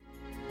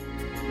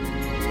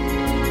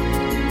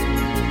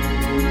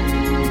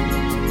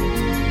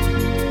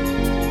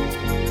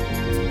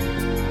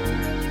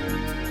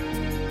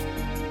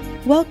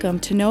Welcome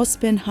to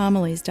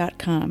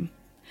NoSpinHomilies.com.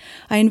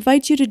 I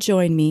invite you to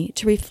join me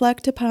to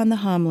reflect upon the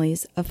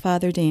homilies of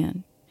Father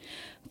Dan.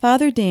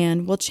 Father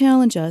Dan will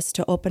challenge us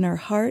to open our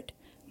heart,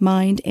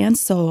 mind, and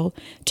soul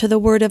to the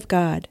Word of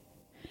God.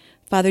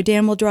 Father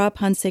Dan will draw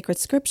upon sacred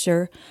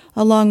scripture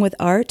along with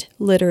art,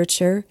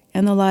 literature,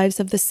 and the lives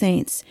of the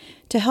saints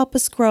to help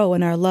us grow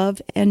in our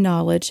love and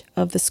knowledge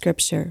of the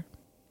scripture.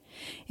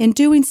 In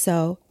doing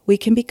so, we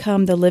can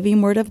become the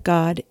living Word of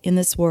God in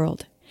this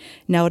world.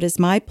 Now it is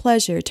my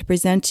pleasure to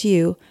present to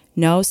you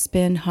No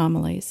Spin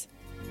Homilies.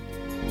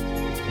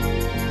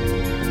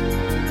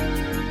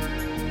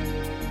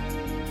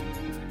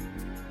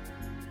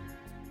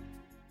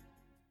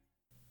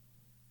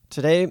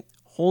 Today,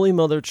 Holy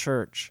Mother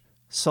Church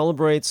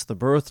celebrates the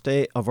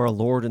birthday of our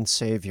Lord and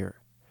Savior.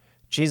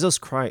 Jesus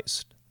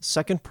Christ, the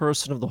second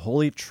person of the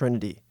Holy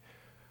Trinity,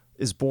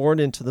 is born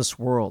into this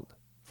world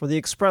for the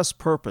express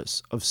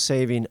purpose of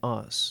saving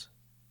us.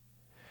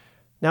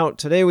 Now,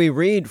 today we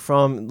read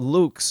from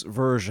Luke's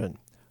version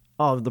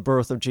of the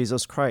birth of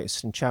Jesus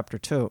Christ in chapter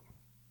 2.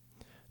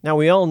 Now,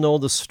 we all know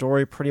the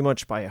story pretty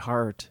much by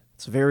heart.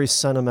 It's a very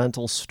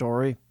sentimental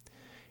story,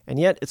 and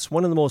yet it's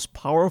one of the most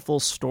powerful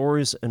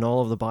stories in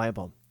all of the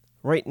Bible,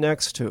 right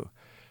next to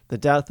the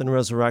death and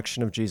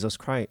resurrection of Jesus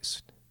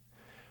Christ.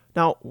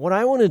 Now, what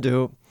I want to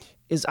do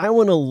is I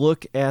want to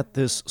look at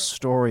this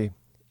story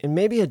in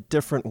maybe a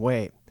different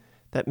way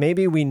that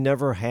maybe we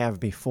never have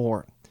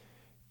before,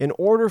 in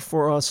order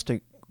for us to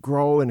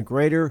grow in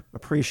greater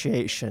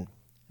appreciation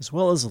as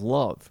well as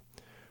love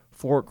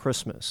for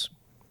Christmas.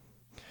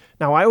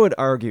 Now, I would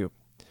argue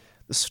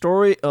the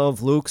story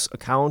of Luke's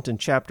account in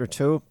chapter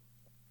 2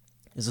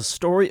 is a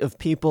story of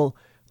people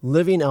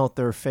living out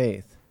their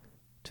faith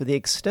to the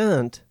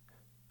extent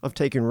of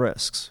taking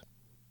risks.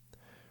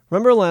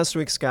 Remember last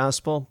week's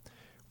gospel?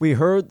 We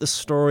heard the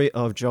story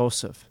of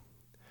Joseph.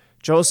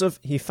 Joseph,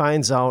 he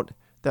finds out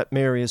that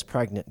Mary is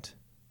pregnant,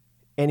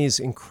 and he's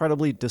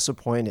incredibly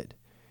disappointed.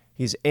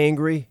 He's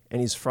angry and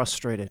he's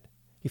frustrated.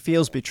 He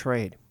feels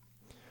betrayed.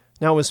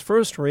 Now, his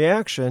first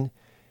reaction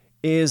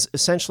is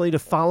essentially to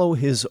follow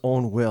his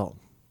own will.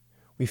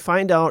 We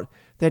find out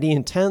that he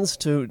intends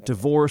to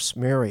divorce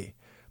Mary,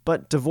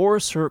 but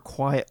divorce her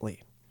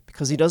quietly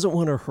because he doesn't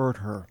want to hurt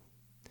her.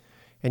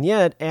 And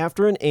yet,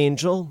 after an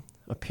angel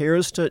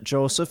appears to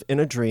Joseph in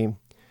a dream,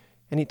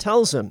 and he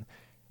tells him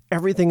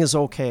everything is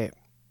okay.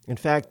 In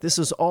fact, this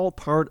is all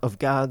part of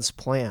God's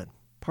plan,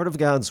 part of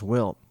God's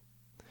will.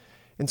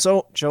 And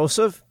so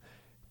Joseph,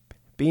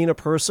 being a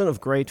person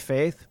of great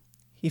faith,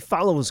 he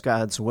follows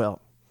God's will.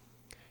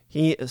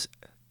 He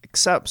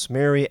accepts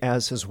Mary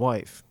as his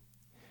wife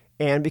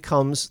and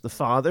becomes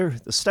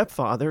the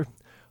stepfather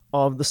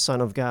of the Son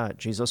of God,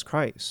 Jesus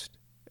Christ,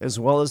 as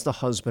well as the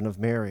husband of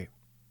Mary.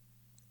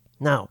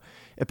 Now,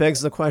 it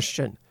begs the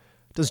question,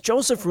 does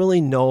Joseph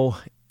really know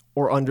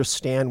or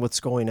understand what's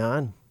going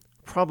on?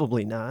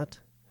 Probably not.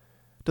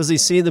 Does he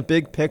see the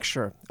big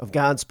picture of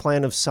God's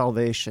plan of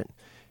salvation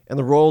and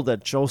the role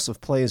that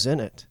Joseph plays in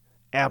it?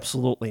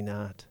 Absolutely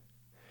not.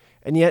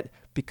 And yet,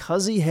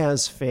 because he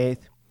has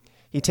faith,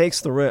 he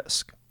takes the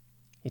risk.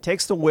 He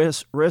takes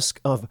the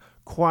risk of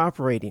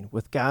cooperating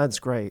with God's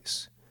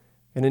grace.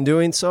 And in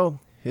doing so,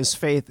 his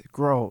faith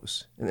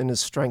grows and is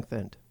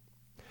strengthened.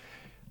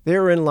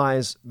 Therein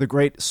lies the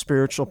great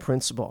spiritual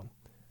principle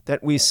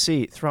that we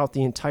see throughout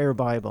the entire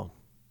Bible.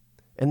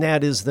 And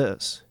that is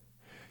this: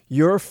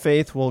 your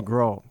faith will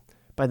grow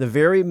by the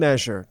very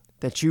measure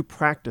that you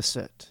practice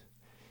it,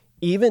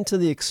 even to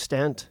the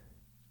extent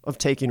of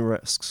taking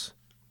risks.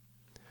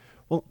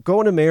 Well,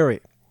 go to Mary.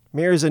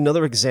 Mary is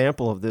another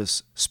example of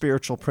this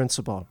spiritual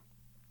principle.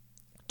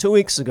 2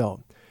 weeks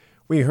ago,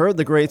 we heard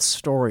the great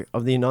story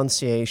of the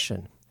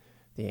Annunciation.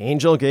 The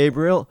angel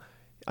Gabriel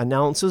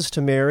announces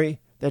to Mary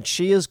that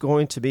she is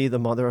going to be the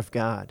mother of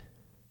God.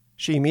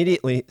 She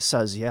immediately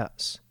says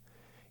yes.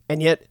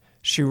 And yet,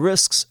 she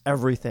risks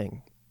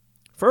everything.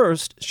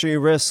 First, she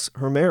risks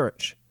her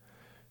marriage.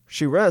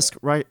 She risks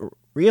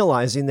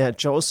realizing that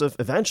Joseph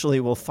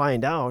eventually will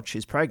find out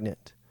she's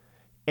pregnant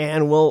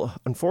and will,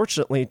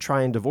 unfortunately,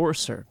 try and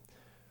divorce her.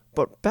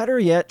 But better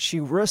yet, she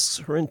risks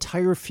her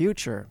entire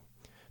future.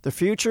 The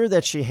future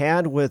that she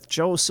had with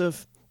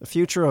Joseph, the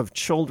future of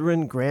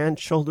children,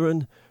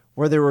 grandchildren,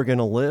 where they were going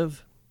to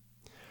live.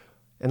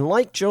 And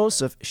like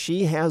Joseph,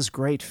 she has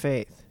great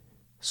faith.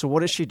 So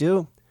what does she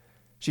do?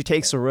 She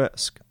takes a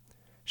risk.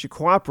 She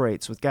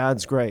cooperates with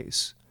God's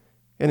grace.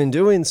 And in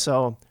doing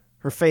so,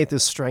 her faith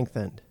is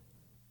strengthened.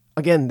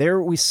 Again, there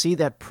we see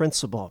that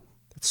principle,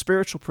 that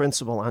spiritual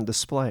principle on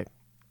display.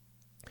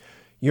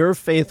 Your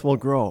faith will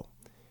grow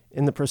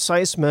in the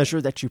precise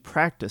measure that you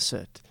practice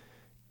it,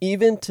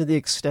 even to the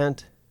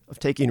extent of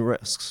taking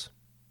risks.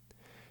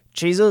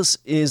 Jesus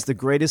is the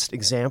greatest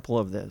example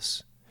of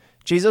this.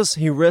 Jesus,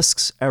 he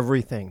risks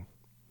everything.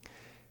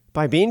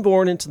 By being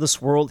born into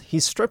this world,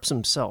 he strips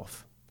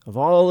himself of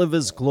all of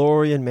his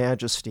glory and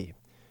majesty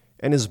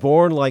and is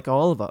born like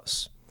all of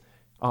us,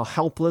 a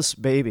helpless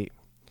baby,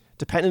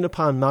 dependent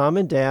upon mom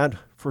and dad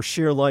for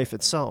sheer life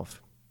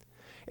itself.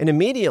 And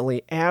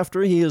immediately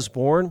after he is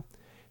born,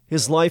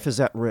 his life is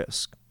at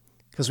risk.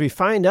 Because we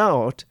find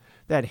out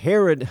that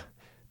Herod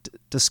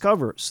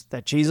discovers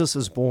that Jesus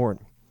is born,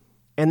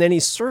 and then he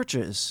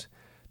searches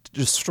to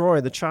destroy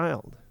the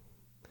child.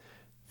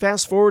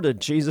 Fast forward to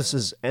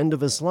Jesus' end of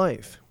his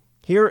life.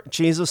 Here,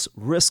 Jesus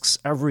risks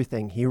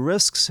everything. He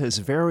risks his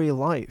very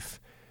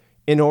life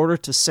in order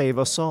to save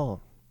us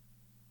all.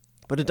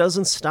 But it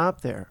doesn't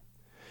stop there.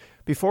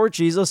 Before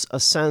Jesus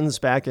ascends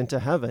back into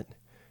heaven,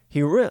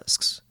 he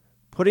risks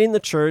putting the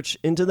church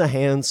into the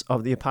hands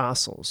of the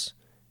apostles,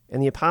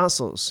 and the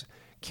apostles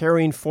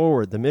carrying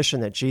forward the mission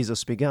that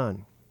Jesus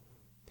begun.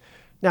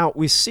 Now,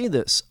 we see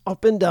this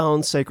up and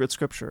down sacred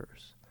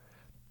scriptures.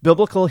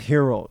 Biblical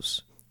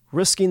heroes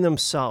risking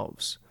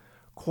themselves,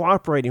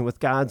 cooperating with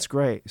God's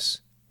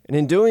grace, and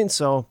in doing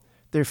so,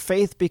 their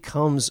faith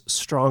becomes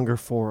stronger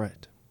for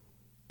it.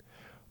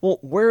 Well,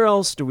 where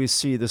else do we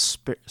see this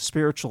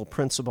spiritual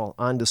principle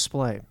on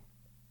display?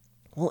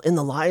 Well, in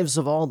the lives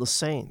of all the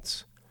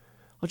saints.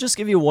 I'll just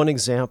give you one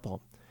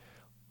example.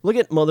 Look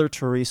at Mother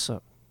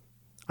Teresa.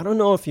 I don't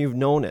know if you've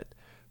known it,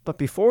 but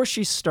before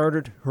she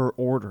started her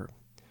order,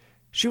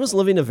 she was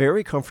living a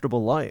very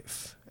comfortable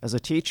life as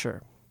a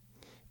teacher.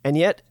 And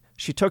yet,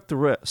 she took the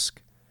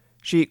risk.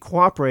 She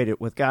cooperated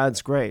with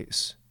God's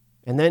grace,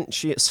 and then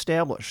she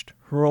established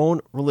her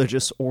own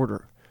religious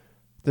order,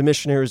 the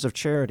Missionaries of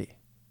Charity.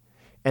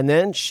 And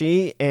then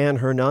she and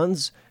her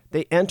nuns,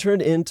 they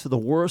entered into the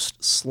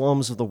worst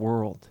slums of the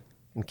world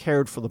and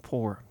cared for the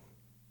poor.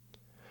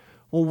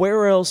 Well,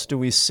 where else do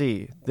we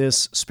see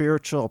this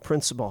spiritual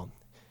principle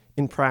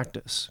in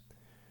practice?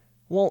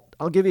 Well,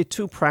 I'll give you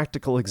two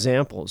practical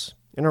examples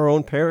in our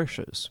own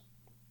parishes.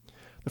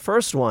 The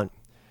first one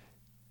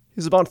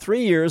is about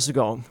 3 years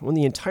ago when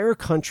the entire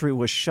country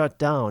was shut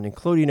down,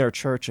 including our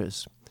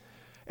churches.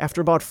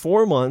 After about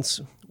 4 months,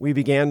 we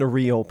began to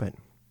reopen.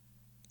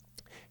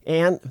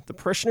 And the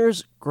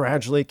parishioners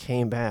gradually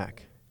came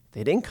back.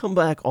 They didn't come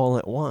back all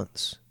at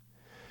once.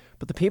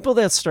 But the people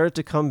that started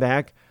to come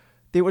back,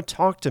 they would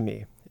talk to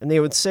me, and they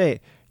would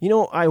say,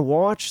 I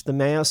watched the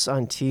Mass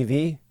on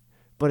TV,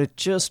 but it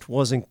just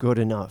wasn't good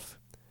enough.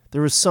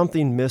 There was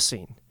something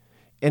missing,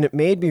 and it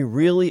made me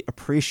really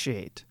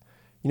appreciate,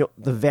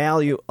 the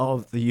value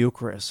of the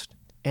Eucharist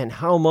and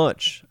how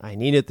much I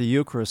needed the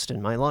Eucharist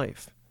in my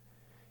life.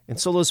 And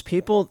so those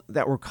people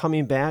that were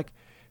coming back,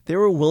 they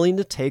were willing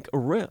to take a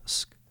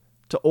risk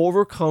to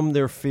overcome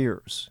their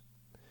fears.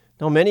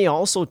 Now, many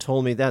also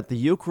told me that the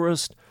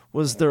Eucharist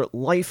was their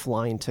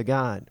lifeline to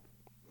God.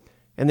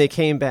 And they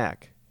came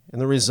back. And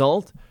the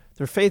result,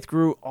 their faith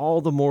grew all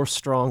the more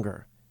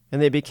stronger,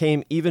 and they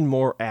became even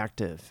more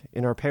active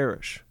in our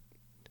parish.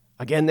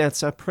 Again, that's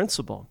that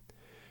principle.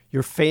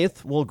 Your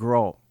faith will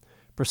grow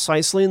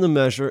precisely in the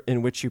measure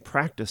in which you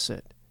practice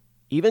it,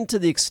 even to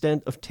the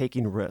extent of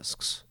taking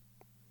risks.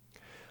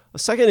 A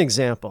second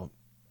example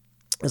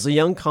is a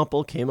young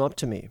couple came up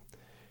to me,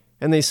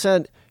 and they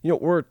said,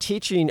 we're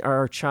teaching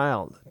our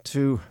child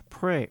to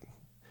pray.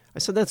 I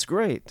said, that's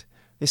great.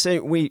 They say,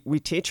 we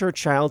teach our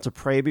child to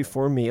pray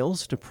before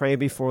meals, to pray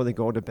before they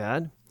go to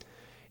bed,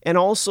 and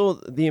also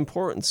the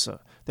importance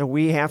that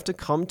we have to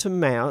come to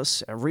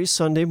Mass every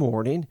Sunday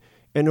morning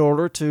in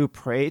order to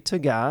pray to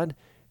God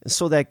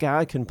so that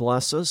God can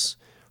bless us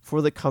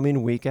for the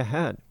coming week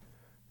ahead.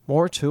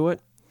 More to it,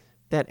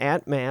 that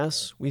at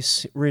Mass we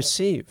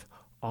receive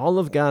all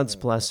of God's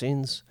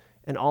blessings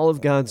and all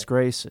of God's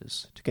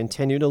graces to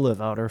continue to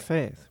live out our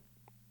faith.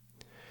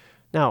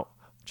 Now,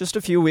 just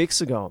a few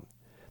weeks ago,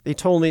 they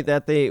told me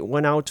that they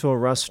went out to a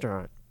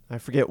restaurant. I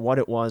forget what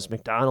it was,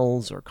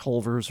 McDonald's or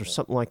Culver's or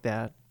something like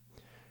that.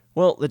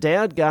 Well, the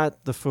dad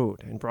got the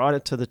food and brought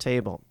it to the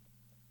table.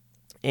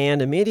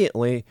 And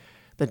immediately,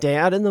 the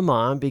dad and the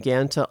mom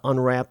began to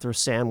unwrap their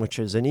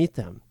sandwiches and eat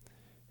them.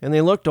 And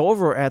they looked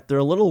over at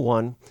their little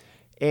one,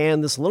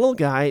 and this little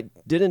guy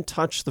didn't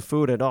touch the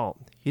food at all.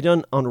 He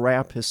didn't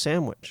unwrap his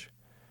sandwich.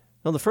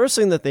 Now, the first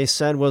thing that they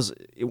said was,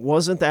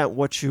 wasn't that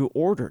what you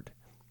ordered?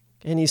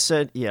 And he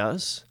said,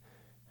 yes.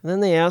 And then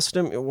they asked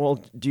him,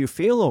 well, do you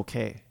feel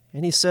okay?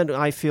 And he said,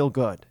 I feel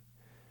good.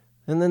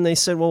 And then they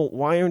said, well,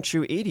 why aren't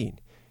you eating?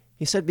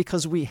 He said,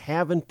 because we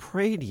haven't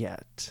prayed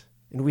yet,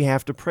 and we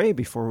have to pray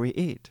before we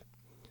eat.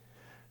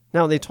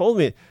 Now, they told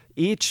me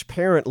each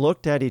parent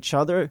looked at each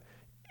other,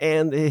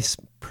 and they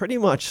pretty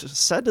much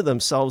said to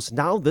themselves,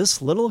 now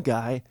this little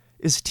guy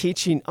is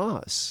teaching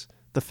us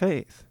the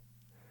faith.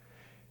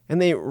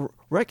 And they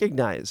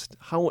recognized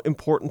how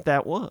important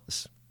that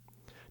was.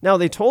 Now,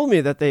 they told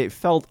me that they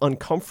felt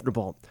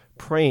uncomfortable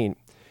praying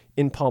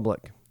in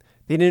public.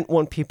 They didn't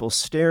want people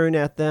staring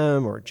at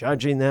them or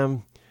judging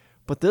them.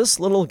 But this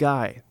little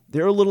guy,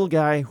 their little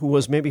guy who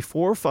was maybe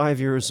 4 or 5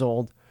 years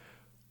old,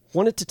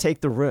 wanted to take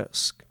the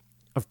risk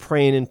of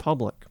praying in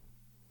public.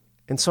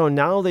 And so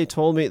now they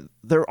told me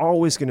they're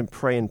always going to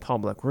pray in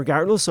public.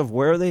 Regardless of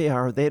where they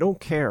are, they don't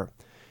care.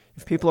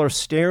 If people are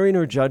staring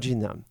or judging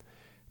them,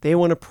 they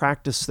want to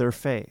practice their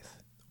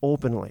faith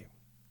openly.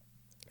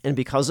 And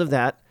because of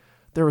that,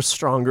 they're a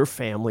stronger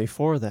family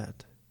for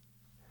that.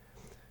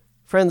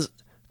 Friends,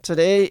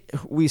 today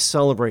we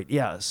celebrate,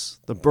 yes,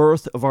 the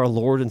birth of our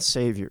Lord and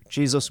Savior,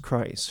 Jesus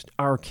Christ,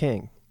 our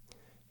King.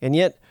 And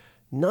yet,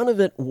 none of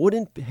it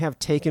wouldn't have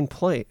taken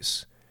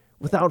place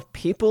without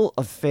people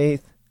of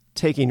faith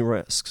taking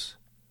risks.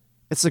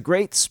 It's a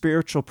great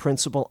spiritual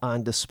principle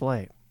on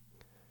display.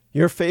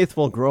 Your faith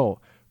will grow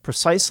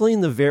precisely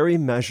in the very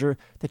measure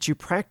that you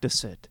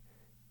practice it,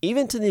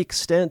 even to the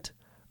extent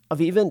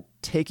of even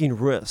taking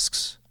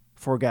risks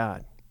for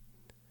God.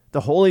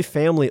 The Holy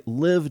Family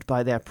lived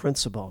by that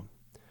principle.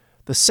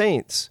 The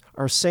saints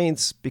are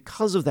saints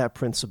because of that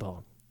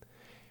principle.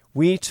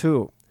 We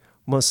too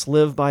must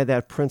live by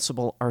that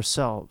principle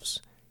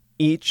ourselves,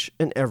 each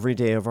and every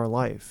day of our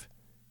life.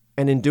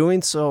 And in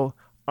doing so,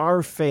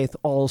 our faith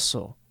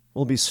also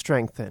will be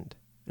strengthened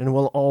and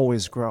will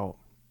always grow.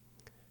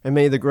 And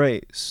may the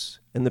grace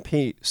and the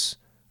peace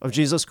of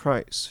Jesus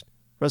Christ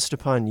rest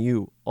upon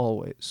you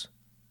always.